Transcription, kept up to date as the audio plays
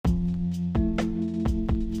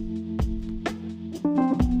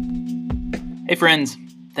Hey friends,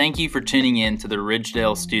 thank you for tuning in to the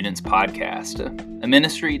Ridgedale Students Podcast, a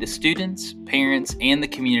ministry to students, parents, and the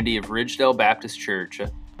community of Ridgedale Baptist Church,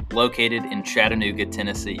 located in Chattanooga,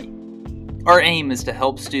 Tennessee. Our aim is to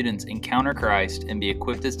help students encounter Christ and be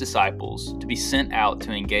equipped as disciples to be sent out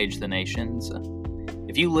to engage the nations.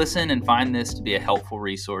 If you listen and find this to be a helpful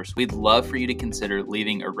resource, we'd love for you to consider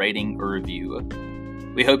leaving a rating or review.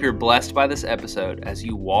 We hope you're blessed by this episode as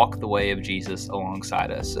you walk the way of Jesus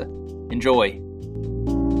alongside us. Enjoy.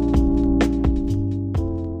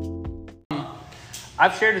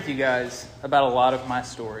 I've shared with you guys about a lot of my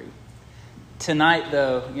story. Tonight,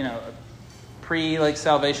 though,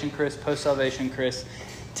 pre-salvation Chris, post-salvation Chris.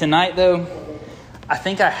 Tonight, though, I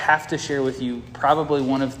think I have to share with you probably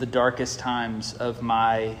one of the darkest times of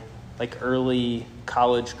my early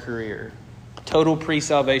college career. Total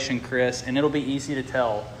pre-salvation Chris, and it'll be easy to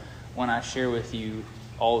tell when I share with you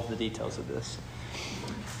all of the details of this.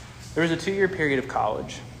 There was a 2-year period of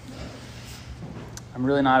college. I'm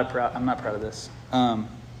not proud of this. There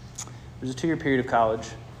was a 2-year period of college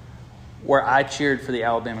where I cheered for the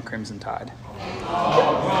Alabama Crimson Tide.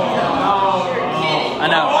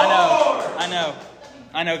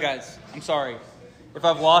 I know, guys. I'm sorry. If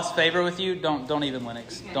I've lost favor with you, don't even,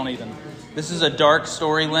 Lennox. Don't even. This is a dark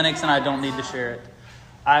story, Lennox, and I don't need to share it.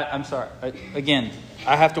 I'm sorry. Again,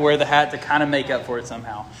 I have to wear the hat to kind of make up for it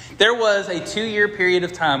somehow. There was a 2-year period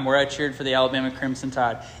of time where I cheered for the Alabama Crimson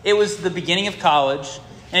Tide. It was the beginning of college.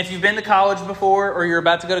 And if you've been to college before or you're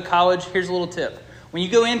about to go to college, here's a little tip. When you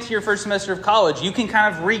go into your first semester of college, you can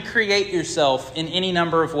kind of recreate yourself in any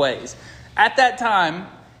number of ways. At that time,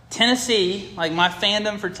 Tennessee, my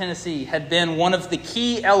fandom for Tennessee, had been one of the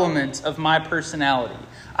key elements of my personality.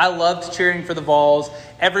 I loved cheering for the Vols.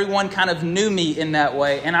 Everyone kind of knew me in that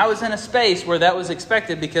way. And I was in a space where that was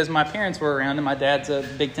expected because my parents were around and my dad's a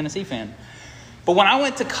big Tennessee fan. But when I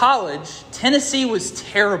went to college, Tennessee was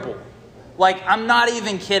terrible. I'm not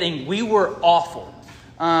even kidding. We were awful.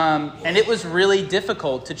 And it was really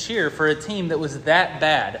difficult to cheer for a team that was that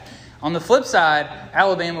bad. On the flip side,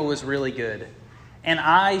 Alabama was really good. And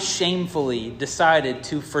I shamefully decided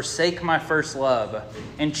to forsake my first love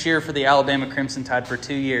and cheer for the Alabama Crimson Tide for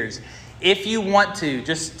 2 years. If you want to,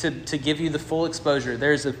 just to give you the full exposure,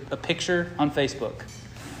 there's a picture on Facebook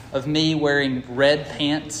of me wearing red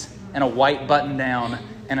pants and a white button down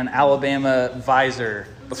and an Alabama visor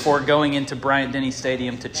before going into Bryant-Denny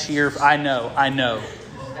Stadium to cheer. I know.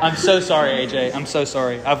 I'm so sorry, AJ. I'm so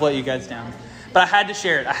sorry. I've let you guys down. But I had to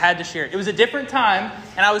share it. It was a different time,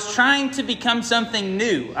 and I was trying to become something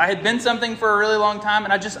new. I had been something for a really long time,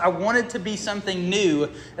 and I wanted to be something new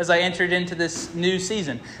as I entered into this new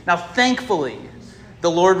season. Now, thankfully, the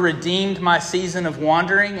Lord redeemed my season of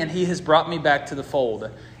wandering, and He has brought me back to the fold.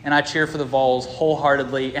 And I cheer for the Vols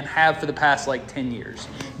wholeheartedly and have for the past 10 years.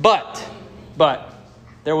 But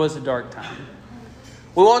there was a dark time.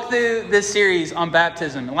 We walked through this series on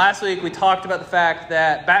baptism. And last week we talked about the fact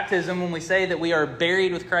that baptism, when we say that we are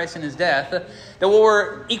buried with Christ in His death, that what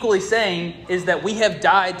we're equally saying is that we have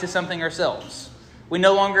died to something ourselves. We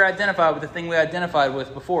no longer identify with the thing we identified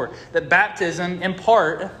with before. That baptism, in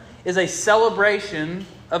part, is a celebration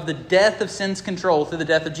of the death of sin's control through the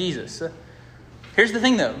death of Jesus. Here's the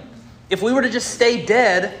thing, though. If we were to just stay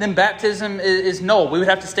dead, then baptism is null. We would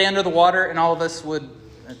have to stay under the water, and all of us would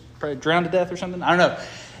probably drown to death or something. I don't know.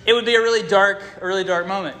 It would be a really dark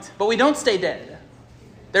moment. But we don't stay dead.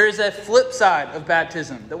 There is a flip side of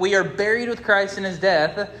baptism, that we are buried with Christ in His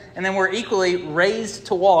death, and then we're equally raised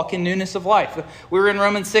to walk in newness of life. We were in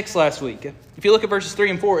Romans 6 last week. If you look at verses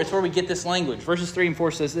 3 and 4, it's where we get this language. Verses 3 and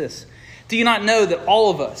 4 says this: "Do you not know that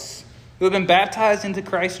all of us who have been baptized into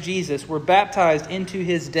Christ Jesus were baptized into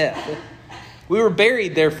His death? We were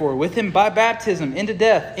buried, therefore, with Him by baptism into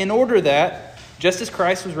death, in order that, just as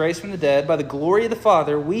Christ was raised from the dead by the glory of the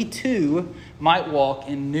Father, we too might walk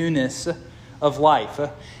in newness of life."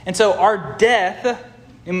 And so our death,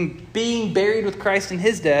 in being buried with Christ in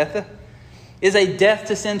His death, is a death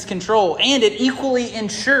to sin's control. And it equally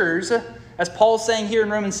ensures, as Paul's saying here in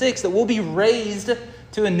Romans 6, that we'll be raised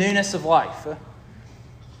to a newness of life.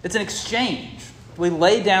 It's an exchange. We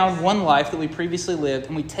lay down one life that we previously lived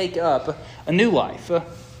and we take up a new life.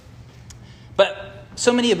 But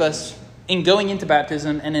so many of us, in going into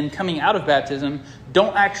baptism and in coming out of baptism,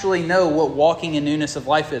 don't actually know what walking in newness of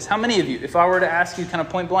life is. How many of you, if I were to ask you kind of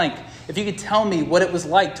point blank, if you could tell me what it was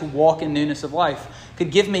like to walk in newness of life,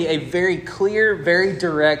 could give me a very clear, very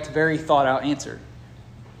direct, very thought out answer?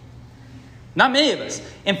 Not many of us.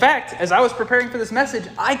 In fact, as I was preparing for this message,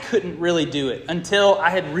 I couldn't really do it until I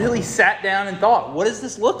had really sat down and thought, what does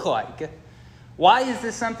this look like? Why is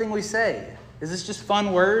this something we say? Is this just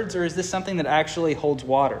fun words, or is this something that actually holds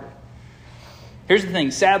water? Here's the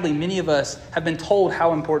thing. Sadly, many of us have been told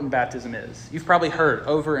how important baptism is. You've probably heard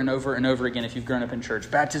over and over and over again if you've grown up in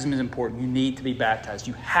church, baptism is important. You need to be baptized.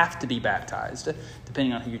 You have to be baptized,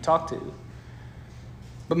 depending on who you talk to.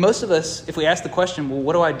 But most of us, if we ask the question, well,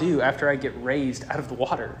 what do I do after I get raised out of the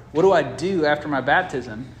water? What do I do after my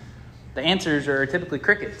baptism? The answers are typically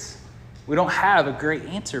crickets. We don't have a great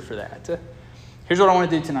answer for that. Here's what I want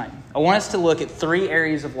to do tonight. I want us to look at 3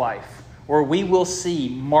 areas of life where we will see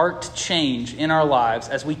marked change in our lives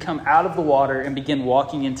as we come out of the water and begin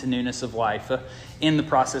walking into newness of life in the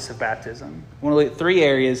process of baptism. I want to look at 3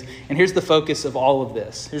 areas, and here's the focus of all of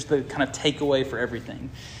this. Here's the kind of takeaway for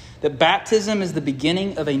everything. That baptism is the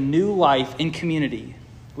beginning of a new life in community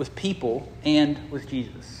with people and with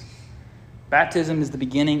Jesus. Baptism is the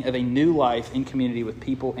beginning of a new life in community with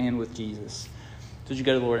people and with Jesus. So would you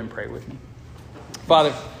go to the Lord and pray with me?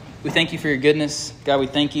 Father, we thank you for your goodness. God, we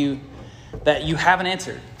thank you that you have an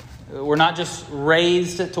answer. We're not just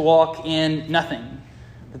raised to walk in nothing,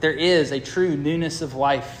 but there is a true newness of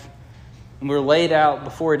life. And we're laid out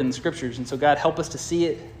before it in the Scriptures. And so, God, help us to see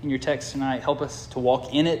it in your text tonight. Help us to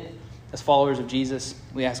walk in it as followers of Jesus.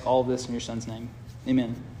 We ask all of this in your Son's name.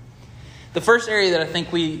 Amen. The first area that I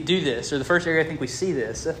think we do this, or the first area I think we see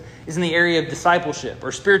this, is in the area of discipleship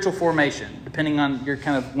or spiritual formation, depending on your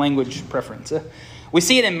kind of language preference. We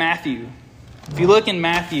see it in Matthew. If you look in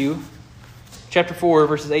Matthew chapter 4,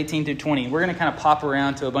 verses 18 through 20, we're going to kind of pop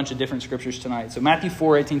around to a bunch of different scriptures tonight. So Matthew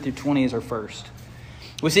 4, 18 through 20 is our first.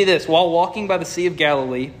 We see this. While walking by the Sea of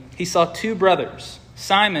Galilee, he saw 2 brothers,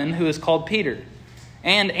 Simon, who is called Peter,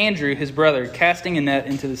 and Andrew, his brother, casting a net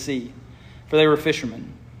into the sea, for they were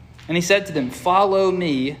fishermen. And he said to them, "Follow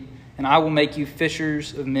me, and I will make you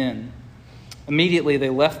fishers of men." Immediately they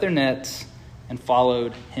left their nets and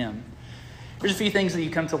followed him. There's a few things that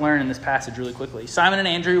you come to learn in this passage really quickly. Simon and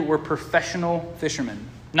Andrew were professional fishermen.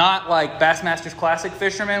 Not like Bassmasters Classic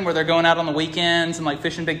fishermen where they're going out on the weekends and like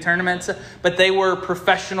fishing big tournaments, but they were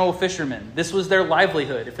professional fishermen. This was their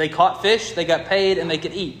livelihood. If they caught fish, they got paid and they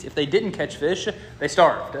could eat. If they didn't catch fish, they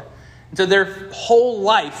starved. And so their whole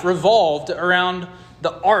life revolved around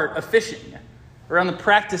the art of fishing, around the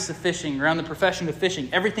practice of fishing, around the profession of fishing.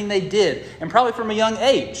 Everything they did, and probably from a young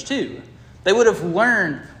age too. They would have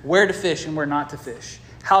learned where to fish and where not to fish,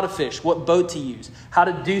 how to fish, what boat to use, how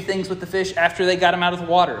to do things with the fish after they got them out of the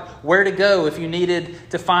water, where to go if you needed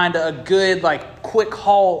to find a good, quick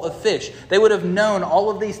haul of fish. They would have known all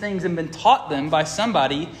of these things and been taught them by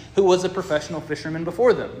somebody who was a professional fisherman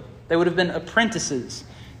before them. They would have been apprentices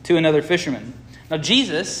to another fisherman. Now,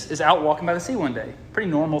 Jesus is out walking by the sea one day. Pretty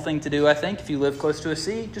normal thing to do, I think. If you live close to a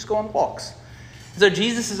sea, just go on walks. So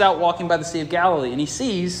Jesus is out walking by the Sea of Galilee, and he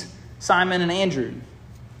sees Simon and Andrew.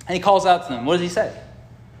 And he calls out to them. What does he say?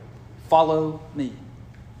 Follow me.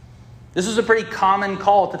 This was a pretty common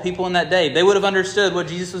call to people in that day. They would have understood what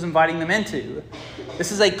Jesus was inviting them into.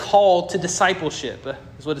 This is a call to discipleship,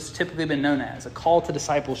 is what it's typically been known as, a call to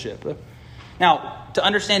discipleship. Now, to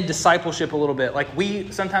understand discipleship a little bit,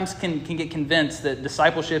 we sometimes can get convinced that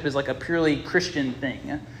discipleship is like a purely Christian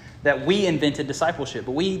thing, that we invented discipleship,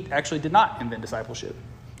 but we actually did not invent discipleship.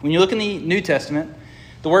 When you look in the New Testament,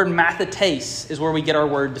 the word mathetes is where we get our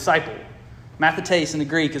word disciple. Mathetes in the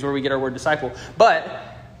Greek is where we get our word disciple. But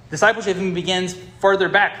discipleship even begins further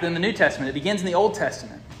back than the New Testament. It begins in the Old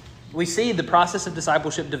Testament. We see the process of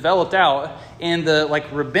discipleship developed out in the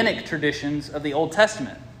rabbinic traditions of the Old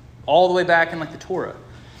Testament, all the way back in the Torah.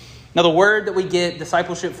 Now, the word that we get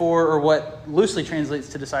discipleship for, or what loosely translates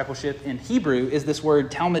to discipleship in Hebrew, is this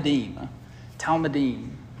word talmidim.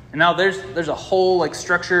 Talmidim. And now there's a whole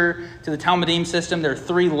structure to the Talmudim system. There are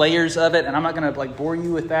 3 layers of it, and I'm not going to bore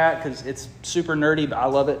you with that because it's super nerdy, but I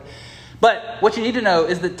love it. But what you need to know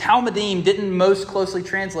is that Talmudim didn't most closely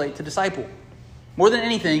translate to disciple. More than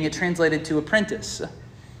anything, it translated to apprentice.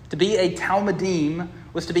 To be a Talmudim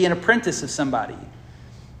was to be an apprentice of somebody.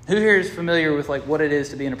 Who here is familiar with what it is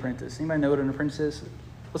to be an apprentice? Anybody know what an apprentice is?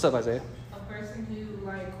 What's up, Isaiah? A person who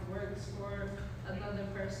works for another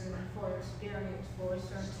person for experience for a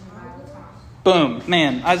certain amount of time. Boom.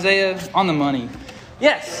 Man, Isaiah on the money.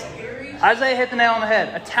 Yes. Isaiah hit the nail on the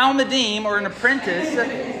head. A talmidim, or an apprentice,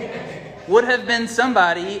 would have been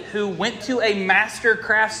somebody who went to a master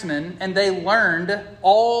craftsman and they learned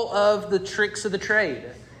all of the tricks of the trade.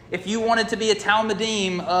 If you wanted to be a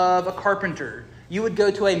talmidim of a carpenter, you would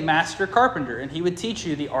go to a master carpenter and he would teach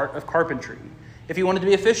you the art of carpentry. If you wanted to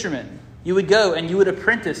be a fisherman, you would go and you would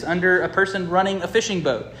apprentice under a person running a fishing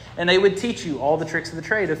boat, and they would teach you all the tricks of the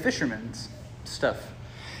trade of fishermen's stuff.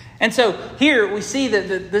 And so here we see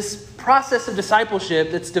that this process of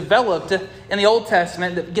discipleship that's developed in the Old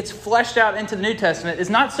Testament that gets fleshed out into the New Testament is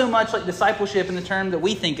not so much like discipleship in the term that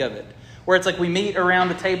we think of it, where it's like we meet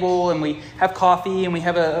around a table and we have coffee and we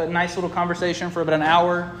have a nice little conversation for about an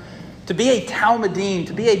hour. To be a talmidim,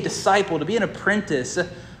 to be a disciple, to be an apprentice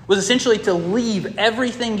was essentially to leave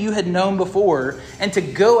everything you had known before and to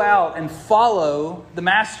go out and follow the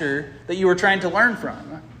master that you were trying to learn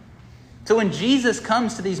from. So when Jesus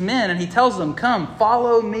comes to these men and he tells them, come,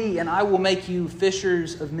 follow me and I will make you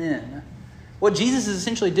fishers of men. What Jesus is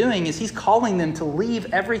essentially doing is he's calling them to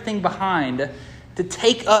leave everything behind, to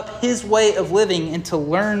take up his way of living and to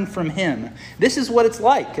learn from him. This is what it's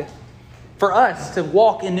like for us to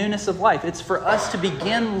walk in newness of life. It's for us to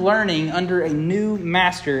begin learning under a new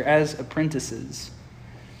master as apprentices.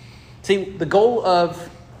 See, the goal of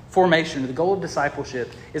formation, the goal of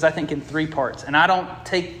discipleship is, I think, in three parts. And I don't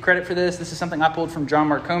take credit for this. This is something I pulled from John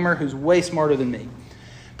Mark Comer, who's way smarter than me.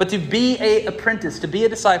 But to be an apprentice, to be a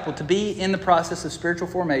disciple, to be in the process of spiritual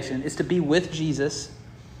formation is to be with Jesus,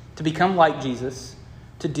 to become like Jesus,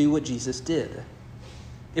 to do what Jesus did.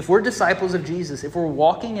 If we're disciples of Jesus, if we're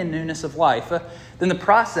walking in newness of life, then the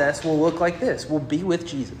process will look like this. We'll be with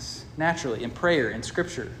Jesus naturally in prayer, in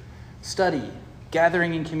scripture, study,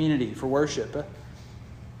 gathering in community for worship.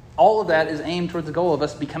 All of that is aimed toward the goal of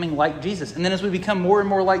us becoming like Jesus. And then as we become more and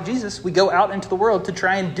more like Jesus, we go out into the world to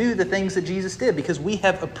try and do the things that Jesus did because we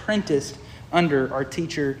have apprenticed under our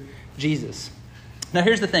teacher, Jesus. Now,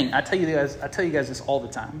 here's the thing. I tell you guys this all the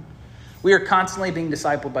time. We are constantly being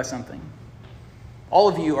discipled by something. All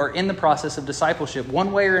of you are in the process of discipleship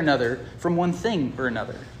one way or another from one thing or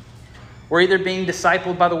another. We're either being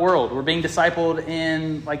discipled by the world. We're being discipled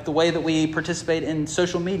in like the way that we participate in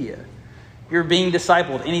social media. You're being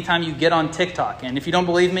discipled anytime you get on TikTok. And if you don't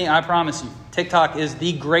believe me, I promise you, TikTok is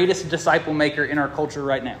the greatest disciple maker in our culture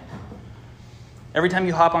right now. Every time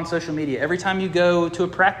you hop on social media, every time you go to a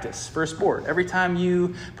practice for a sport, every time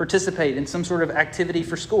you participate in some sort of activity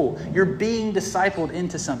for school, you're being discipled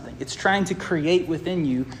into something. It's trying to create within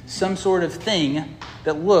you some sort of thing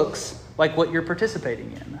that looks like what you're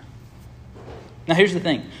participating in. Now, here's the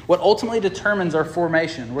thing. What ultimately determines our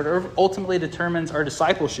formation, what ultimately determines our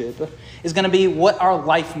discipleship is going to be what our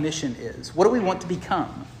life mission is. What do we want to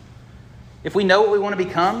become? If we know what we want to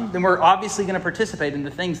become, then we're obviously going to participate in the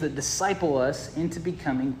things that disciple us into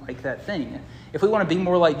becoming like that thing. If we want to be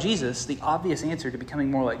more like Jesus, the obvious answer to becoming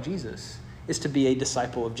more like Jesus is to be a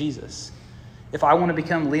disciple of Jesus. If I want to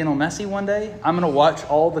become Lionel Messi one day, I'm going to watch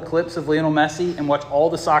all the clips of Lionel Messi and watch all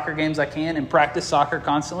the soccer games I can and practice soccer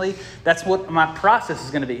constantly. That's what my process is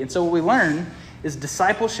going to be. And so what we learn is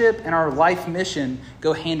discipleship and our life mission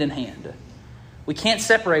go hand in hand. We can't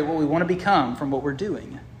separate what we want to become from what we're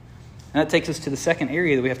doing. And that takes us to the second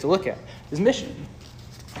area that we have to look at, is mission.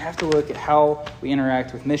 We have to look at how we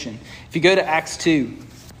interact with mission. If you go to Acts 2,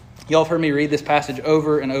 y'all have heard me read this passage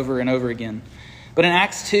over and over and over again. But in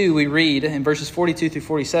Acts 2, we read in verses 42 through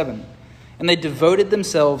 47, and they devoted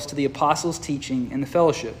themselves to the apostles' teaching and the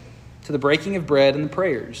fellowship, to the breaking of bread and the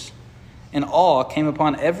prayers. And awe came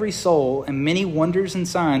upon every soul, and many wonders and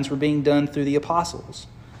signs were being done through the apostles.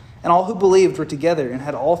 And all who believed were together and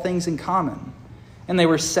had all things in common. And they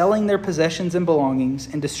were selling their possessions and belongings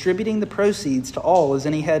and distributing the proceeds to all as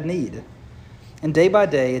any had need. And day by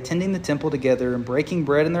day, attending the temple together and breaking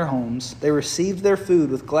bread in their homes, they received their food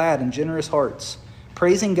with glad and generous hearts,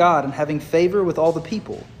 praising God and having favor with all the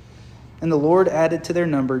people. And the Lord added to their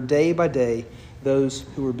number day by day those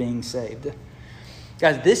who were being saved.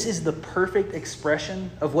 Guys, this is the perfect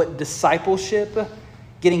expression of what discipleship,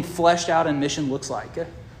 getting fleshed out in mission, looks like.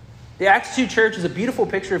 The Acts 2 church is a beautiful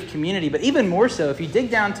picture of community, but even more so, if you dig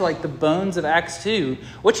down to like the bones of Acts 2,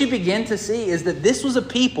 what you begin to see is that this was a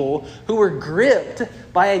people who were gripped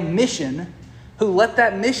by a mission, who let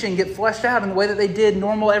that mission get fleshed out in the way that they did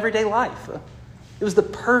normal everyday life. It was the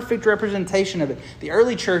perfect representation of it. The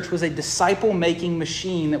early church was a disciple-making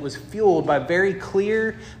machine that was fueled by very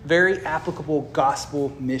clear, very applicable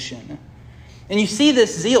gospel mission. And you see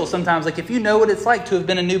this zeal sometimes, like if you know what it's like to have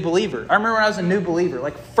been a new believer. I remember when I was a new believer,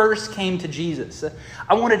 like first came to Jesus.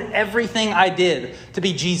 I wanted everything I did to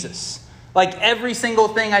be Jesus. Like every single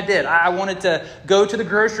thing I did. I wanted to go to the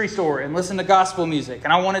grocery store and listen to gospel music.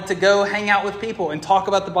 And I wanted to go hang out with people and talk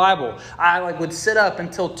about the Bible. I would sit up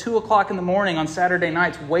until 2 o'clock in the morning on Saturday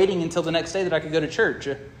nights waiting until the next day that I could go to church.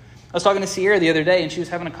 I was talking to Sierra the other day, and she was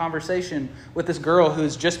having a conversation with this girl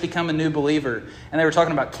who's just become a new believer. And they were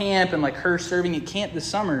talking about camp and like her serving at camp this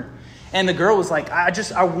summer. And the girl was like,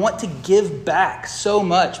 I want to give back so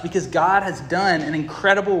much because God has done an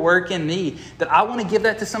incredible work in me that I want to give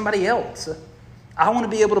that to somebody else. I want to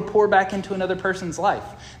be able to pour back into another person's life.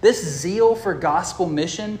 This zeal for gospel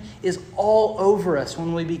mission is all over us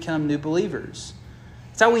when we become new believers.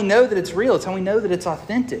 It's how we know that it's real. It's how we know that it's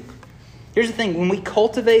authentic. Here's the thing. When we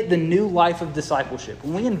cultivate the new life of discipleship,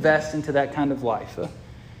 when we invest into that kind of life,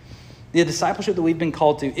 the discipleship that we've been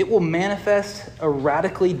called to, it will manifest a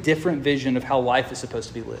radically different vision of how life is supposed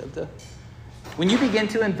to be lived. When you begin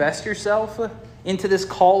to invest yourself into this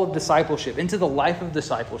call of discipleship, into the life of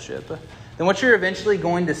discipleship, then what you're eventually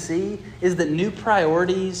going to see is that new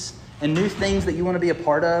priorities and new things that you want to be a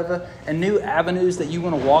part of and new avenues that you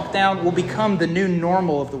want to walk down will become the new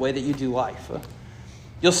normal of the way that you do life.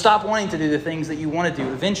 You'll stop wanting to do the things that you want to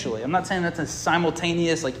do eventually. I'm not saying that's a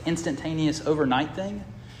simultaneous, instantaneous overnight thing.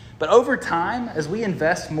 But over time, as we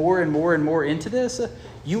invest more and more and more into this,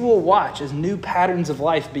 you will watch as new patterns of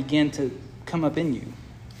life begin to come up in you.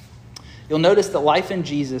 You'll notice that life in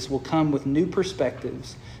Jesus will come with new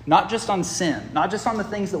perspectives, not just on sin, not just on the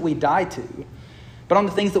things that we die to, but on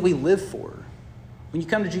the things that we live for. When you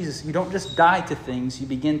come to Jesus, you don't just die to things, you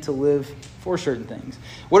begin to live for certain things.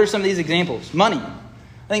 What are some of these examples? Money.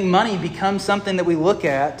 I think money becomes something that we look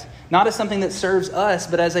at not as something that serves us,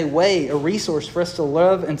 but as a resource for us to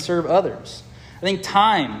love and serve others. I think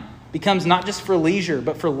time becomes not just for leisure,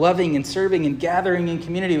 but for loving and serving and gathering in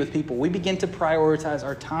community with people. We begin to prioritize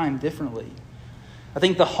our time differently. I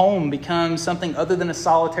think the home becomes something other than a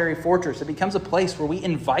solitary fortress. It becomes a place where we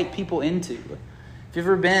invite people into. If you've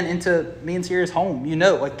ever been into me and Sierra's home, you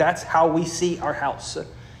know, that's how we see our house. It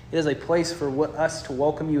is a place for us to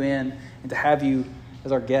welcome you in and to have you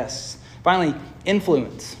as our guests. Finally,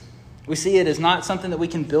 influence. We see it as not something that we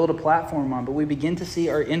can build a platform on, but we begin to see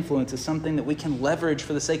our influence as something that we can leverage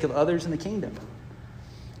for the sake of others in the kingdom.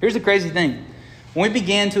 Here's the crazy thing. When we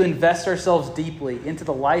begin to invest ourselves deeply into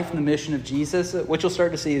the life and the mission of Jesus, what you'll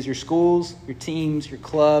start to see is your schools, your teams, your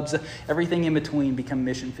clubs, everything in between become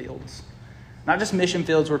mission fields. Not just mission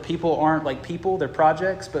fields where people aren't like people, they're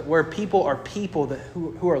projects, but where people are people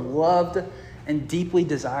who are loved and deeply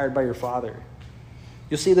desired by your Father.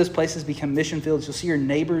 You'll see those places become mission fields. You'll see your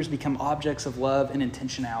neighbors become objects of love and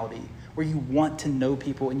intentionality, where you want to know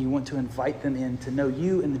people and you want to invite them in to know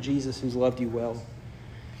you and the Jesus who's loved you well.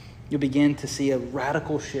 You'll begin to see a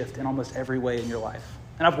radical shift in almost every way in your life.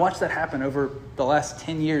 And I've watched that happen over the last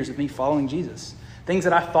 10 years of me following Jesus. Things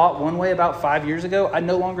that I thought one way about 5 years ago, I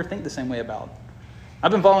no longer think the same way about.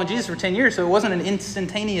 I've been following Jesus for 10 years, so it wasn't an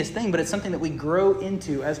instantaneous thing, but it's something that we grow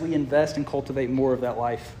into as we invest and cultivate more of that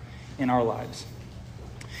life in our lives.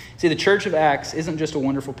 See, the Church of Acts isn't just a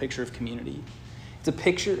wonderful picture of community. It's a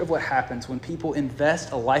picture of what happens when people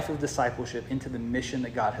invest a life of discipleship into the mission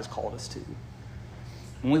that God has called us to.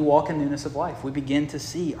 When we walk in newness of life, we begin to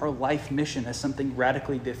see our life mission as something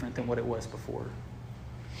radically different than what it was before.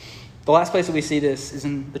 The last place that we see this is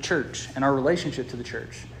in the church and our relationship to the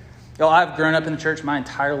church. Y'all, I've grown up in the church my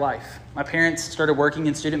entire life. My parents started working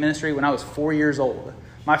in student ministry when I was 4 years old.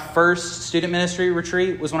 My first student ministry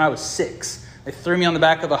retreat was when I was 6. They threw me on the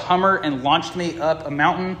back of a Hummer and launched me up a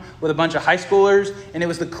mountain with a bunch of high schoolers, and it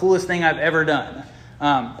was the coolest thing I've ever done.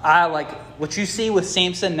 What you see with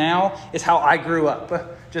Samson now is how I grew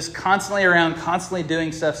up. Just constantly around, constantly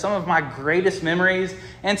doing stuff. Some of my greatest memories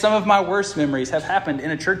and some of my worst memories have happened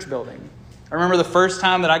in a church building. I remember the first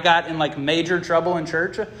time that I got in major trouble in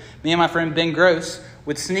church. Me and my friend Ben Gross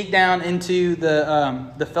would sneak down into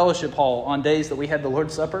the fellowship hall on days that we had the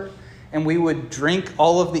Lord's Supper. And we would drink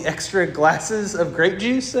all of the extra glasses of grape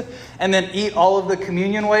juice and then eat all of the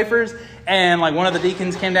communion wafers. And one of the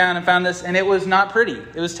deacons came down and found this, and it was not pretty.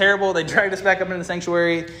 It was terrible. They dragged us back up into the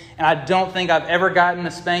sanctuary. And I don't think I've ever gotten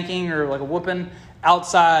a spanking or a whooping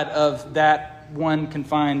outside of that one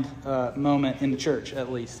confined moment in the church,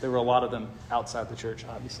 at least. There were a lot of them outside the church,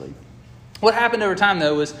 obviously. What happened over time,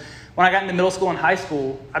 though, was when I got into middle school and high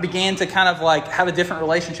school, I began to kind of have a different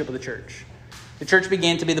relationship with the church. The church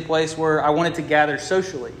began to be the place where I wanted to gather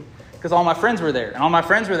socially because all my friends were there. And all my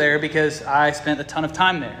friends were there because I spent a ton of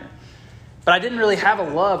time there. But I didn't really have a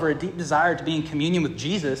love or a deep desire to be in communion with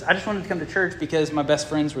Jesus. I just wanted to come to church because my best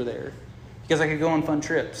friends were there, because I could go on fun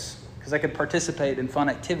trips, because I could participate in fun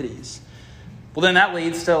activities. Well, then that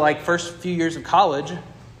leads to first few years of college,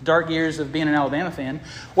 dark years of being an Alabama fan,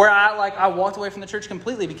 where I walked away from the church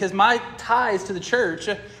completely because my ties to the church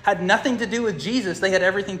had nothing to do with Jesus. They had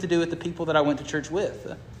everything to do with the people that I went to church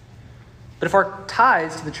with. But if our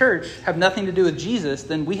ties to the church have nothing to do with Jesus,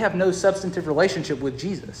 then we have no substantive relationship with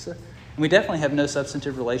Jesus. And we definitely have no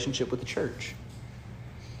substantive relationship with the church.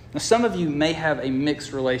 Now, some of you may have a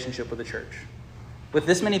mixed relationship with the church. With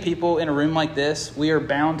this many people in a room like this, we are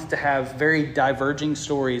bound to have very diverging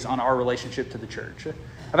stories on our relationship to the church.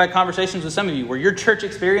 I've had conversations with some of you where your church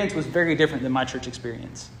experience was very different than my church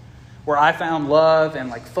experience. Where I found love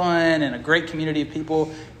and fun and a great community of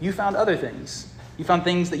people, you found other things. You found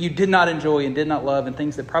things that you did not enjoy and did not love, and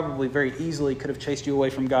things that probably very easily could have chased you away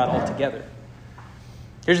from God altogether.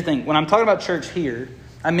 Here's the thing. When I'm talking about church here,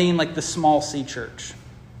 I mean like the small C church.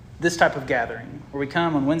 This type of gathering, where we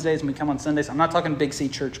come on Wednesdays and we come on Sundays. I'm not talking big C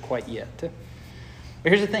church quite yet.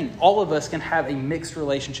 But here's the thing. All of us can have a mixed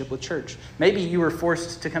relationship with church. Maybe you were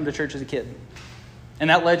forced to come to church as a kid,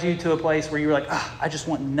 and that led you to a place where you were like, I just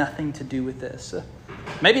want nothing to do with this.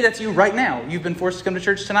 Maybe that's you right now. You've been forced to come to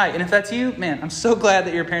church tonight. And if that's you, man, I'm so glad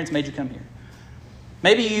that your parents made you come here.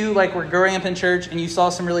 Maybe you were growing up in church and you saw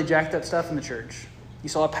some really jacked up stuff in the church. You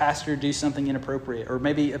saw a pastor do something inappropriate, or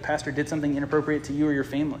maybe a pastor did something inappropriate to you or your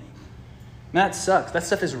family. Man, that sucks. That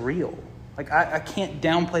stuff is real. I can't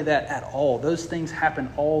downplay that at all. Those things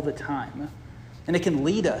happen all the time. And it can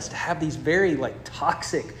lead us to have these very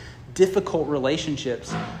toxic, difficult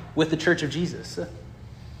relationships with the church of Jesus.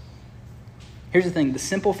 Here's the thing. The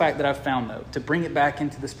simple fact that I've found, though, to bring it back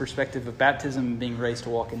into this perspective of baptism and being raised to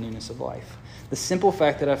walk in newness of life, the simple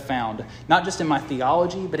fact that I've found, not just in my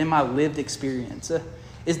theology, but in my lived experience,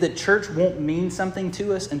 is that church won't mean something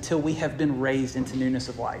to us until we have been raised into newness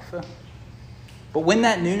of life. But when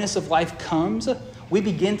that newness of life comes, we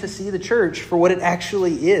begin to see the church for what it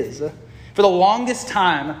actually is. For the longest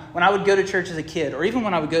time, when I would go to church as a kid, or even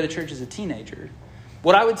when I would go to church as a teenager,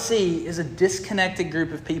 what I would see is a disconnected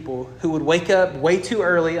group of people who would wake up way too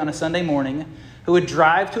early on a Sunday morning, who would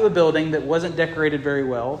drive to a building that wasn't decorated very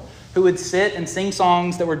well, who would sit and sing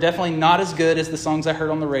songs that were definitely not as good as the songs I heard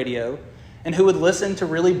on the radio, and who would listen to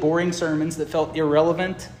really boring sermons that felt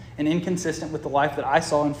irrelevant and inconsistent with the life that I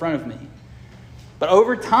saw in front of me. But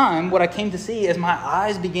over time, what I came to see as my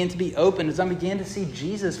eyes began to be opened, as I began to see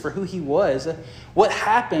Jesus for who he was, what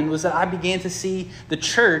happened was that I began to see the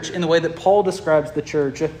church in the way that Paul describes the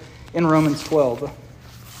church in Romans 12.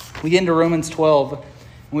 We get into Romans 12, and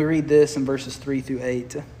we read this in verses 3 through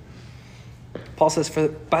 8. Paul says, "For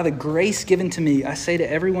by the grace given to me, I say to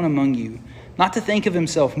everyone among you, not to think of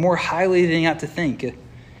himself more highly than he ought to think,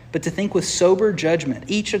 but to think with sober judgment,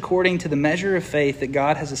 each according to the measure of faith that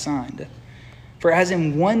God has assigned. For as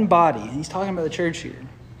in one body," and he's talking about the church here,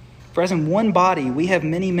 "for as in one body we have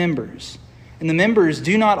many members, and the members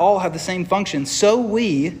do not all have the same function, so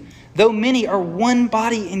we, though many, are one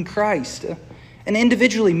body in Christ, and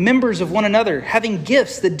individually members of one another, having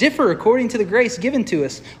gifts that differ according to the grace given to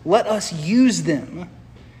us, let us use them.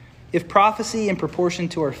 If prophecy in proportion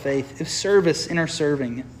to our faith, if service in our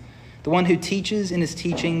serving, the one who teaches in his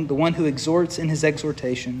teaching, the one who exhorts in his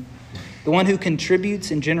exhortation, the one who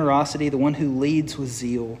contributes in generosity, the one who leads with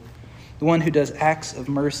zeal, the one who does acts of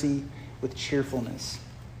mercy with cheerfulness."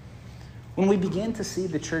 When we begin to see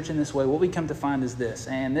the church in this way, what we come to find is this,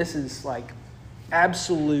 and this is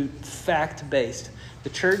absolute fact-based. The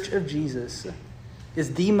church of Jesus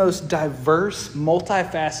is the most diverse,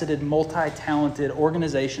 multifaceted, multi-talented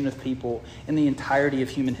organization of people in the entirety of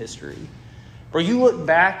human history. Where you look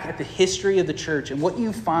back at the history of the church, and what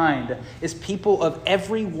you find is people of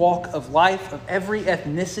every walk of life, of every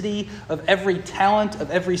ethnicity, of every talent, of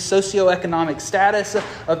every socioeconomic status,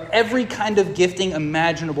 of every kind of gifting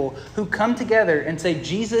imaginable, who come together and say,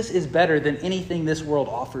 Jesus is better than anything this world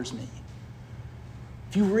offers me.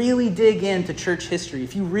 If you really dig into church history,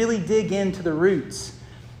 if you really dig into the roots,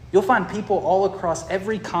 you'll find people all across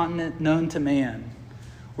every continent known to man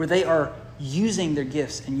where they are using their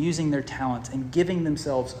gifts and using their talents and giving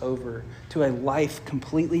themselves over to a life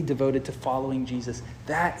completely devoted to following Jesus.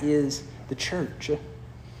 That is the church.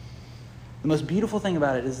 The most beautiful thing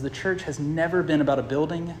about it is the church has never been about a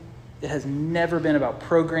building. It has never been about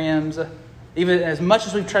programs. Even as much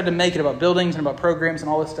as we've tried to make it about buildings and about programs and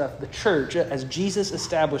all this stuff, the church, as Jesus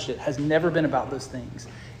established it, has never been about those things.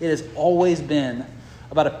 It has always been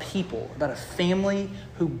about a people, about a family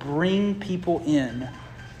who bring people in,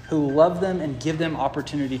 who love them and give them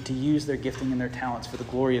opportunity to use their gifting and their talents for the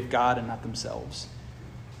glory of God and not themselves.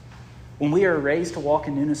 When we are raised to walk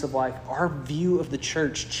in newness of life, our view of the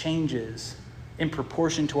church changes in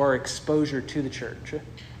proportion to our exposure to the church.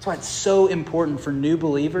 That's why it's so important for new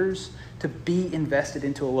believers to be invested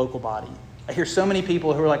into a local body. I hear so many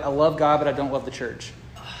people who are like, I love God, but I don't love the church.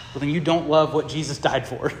 Well, then you don't love what Jesus died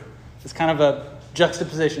for. It's kind of a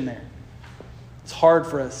juxtaposition there. It's hard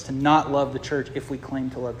for us to not love the church if we claim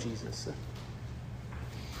to love Jesus.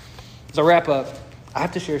 As I wrap up, I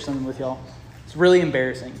have to share something with y'all. It's really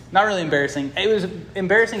embarrassing. Not really embarrassing. It was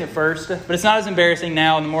embarrassing at first, but it's not as embarrassing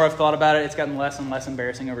now. And the more I've thought about it, it's gotten less and less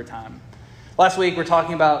embarrassing over time. Last week, we're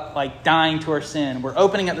talking about dying to our sin. We're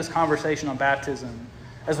opening up this conversation on baptism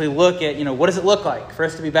as we look at, what does it look like for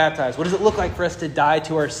us to be baptized? What does it look like for us to die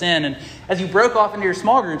to our sin? And as you broke off into your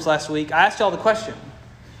small groups last week, I asked y'all the question.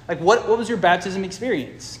 What was your baptism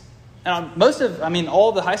experience? And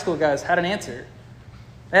all the high school guys had an answer.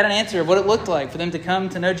 They had an answer of what it looked like for them to come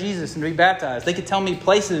to know Jesus and to be baptized. They could tell me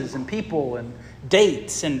places and people and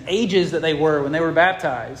dates and ages that they were when they were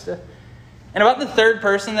baptized. And about the third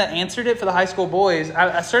person that answered it for the high school boys,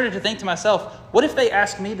 I started to think to myself, what if they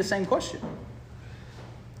asked me the same question?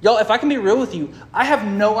 Y'all, if I can be real with you, I have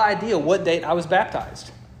no idea what date I was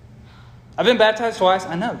baptized. I've been baptized twice.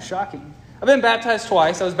 I know, shocking. I've been baptized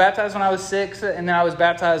twice. I was baptized when I was 6, and then I was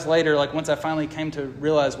baptized later, like once I finally came to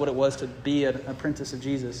realize what it was to be an apprentice of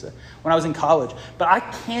Jesus when I was in college. But I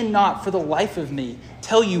cannot, for the life of me,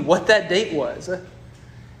 tell you what that date was.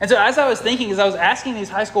 And so as I was thinking, as I was asking these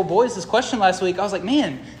high school boys this question last week, I was like,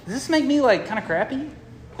 man, does this make me like kind of crappy?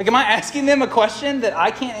 Like, am I asking them a question that I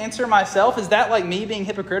can't answer myself? Is that like me being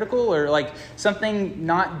hypocritical or like something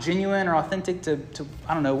not genuine or authentic to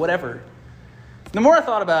I don't know, whatever? The more I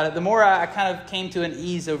thought about it, the more I kind of came to an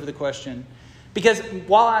ease over the question. Because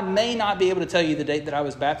while I may not be able to tell you the date that I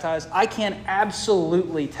was baptized, I can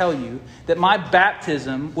absolutely tell you that my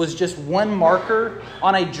baptism was just one marker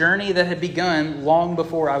on a journey that had begun long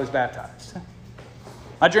before I was baptized.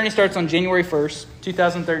 My journey starts on January 1st,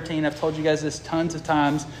 2013. I've told you guys this tons of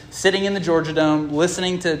times. Sitting in the Georgia Dome,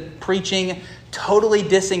 listening to preaching, totally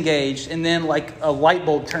disengaged, and then like a light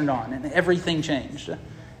bulb turned on and everything changed.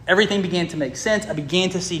 Everything began to make sense. I began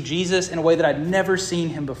to see Jesus in a way that I'd never seen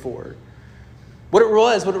him before. What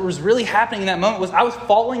it was really happening in that moment was I was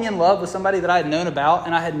falling in love with somebody that I had known about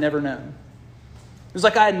and I had never known. It was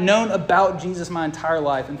like I had known about Jesus my entire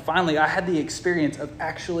life, and finally I had the experience of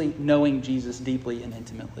actually knowing Jesus deeply and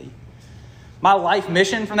intimately. My life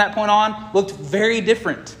mission from that point on looked very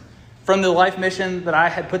different from the life mission that I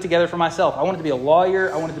had put together for myself. I wanted to be a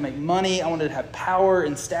lawyer. I wanted to make money. I wanted to have power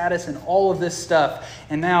and status and all of this stuff.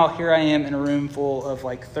 And now here I am in a room full of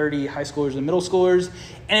like 30 high schoolers and middle schoolers.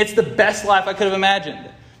 And it's the best life I could have imagined.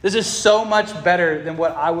 This is so much better than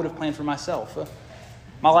what I would have planned for myself.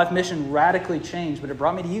 My life mission radically changed, but it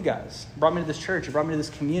brought me to you guys. It brought me to this church. It brought me to this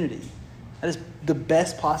community. That is the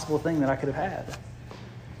best possible thing that I could have had.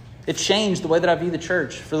 It changed the way that I view the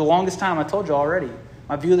church. For the longest time, I told you already,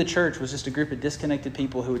 my view of the church was just a group of disconnected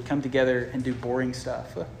people who would come together and do boring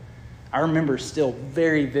stuff. I remember still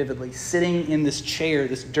very vividly sitting in this chair,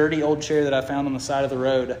 this dirty old chair that I found on the side of the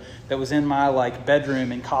road that was in my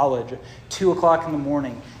bedroom in college, 2 o'clock in the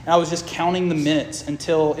morning. And I was just counting the minutes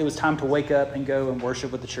until it was time to wake up and go and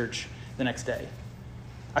worship with the church the next day.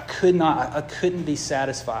 I couldn't be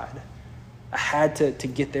satisfied. I had to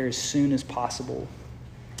get there as soon as possible.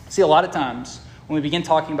 See, a lot of times when we begin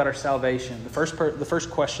talking about our salvation, the first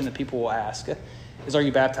question that people will ask is, are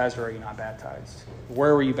you baptized or are you not baptized?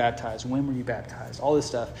 Where were you baptized? When were you baptized? All this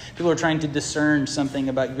stuff. People are trying to discern something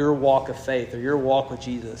about your walk of faith or your walk with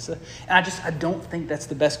Jesus. And I don't think that's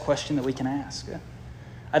the best question that we can ask.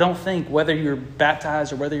 I don't think whether you're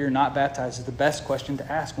baptized or whether you're not baptized is the best question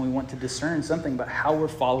to ask when we want to discern something about how we're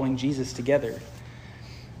following Jesus together.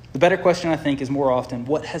 The better question, I think, is more often,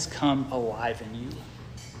 what has come alive in you?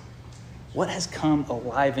 What has come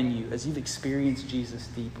alive in you as you've experienced Jesus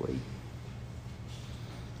deeply?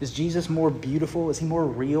 Is Jesus more beautiful? Is he more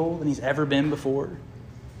real than he's ever been before?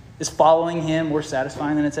 Is following him more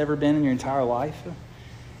satisfying than it's ever been in your entire life?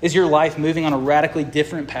 Is your life moving on a radically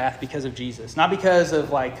different path because of Jesus? Not because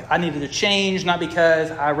of I needed to change, not because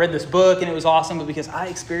I read this book and it was awesome, but because I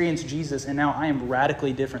experienced Jesus and now I am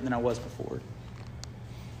radically different than I was before.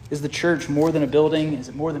 Is the church more than a building? Is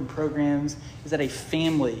it more than programs? Is that a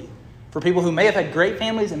family for people who may have had great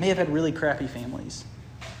families and may have had really crappy families?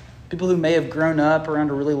 People who may have grown up around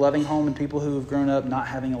a really loving home and people who have grown up not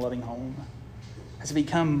having a loving home. Has it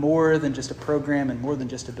become more than just a program and more than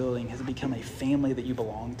just a building? Has it become a family that you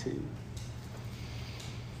belong to?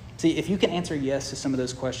 See, if you can answer yes to some of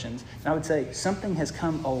those questions, then I would say something has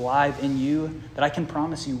come alive in you that I can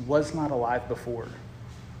promise you was not alive before.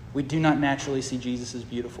 We do not naturally see Jesus as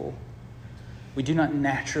beautiful. We do not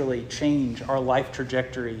naturally change our life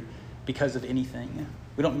trajectory because of anything.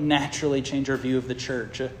 We don't naturally change our view of the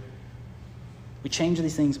church. We change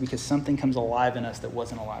these things because something comes alive in us that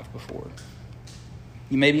wasn't alive before.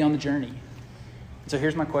 You may be on the journey. So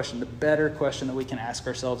here's my question. The better question that we can ask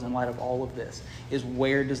ourselves in light of all of this is,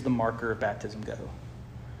 where does the marker of baptism go?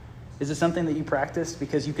 Is it something that you practiced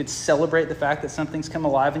because you could celebrate the fact that something's come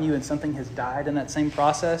alive in you and something has died in that same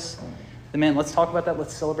process? Then man, let's talk about that.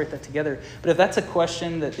 Let's celebrate that together. But if that's a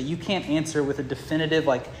question that you can't answer with a definitive,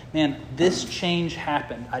 man, this change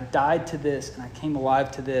happened. I died to this and I came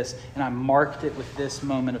alive to this and I marked it with this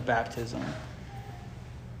moment of baptism.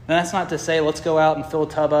 And that's not to say let's go out and fill a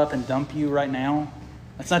tub up and dump you right now.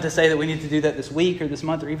 That's not to say that we need to do that this week or this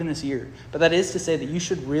month or even this year. But that is to say that you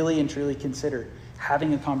should really and truly consider,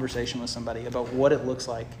 having a conversation with somebody about what it looks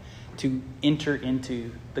like to enter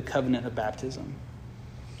into the covenant of baptism.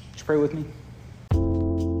 Would you pray with me?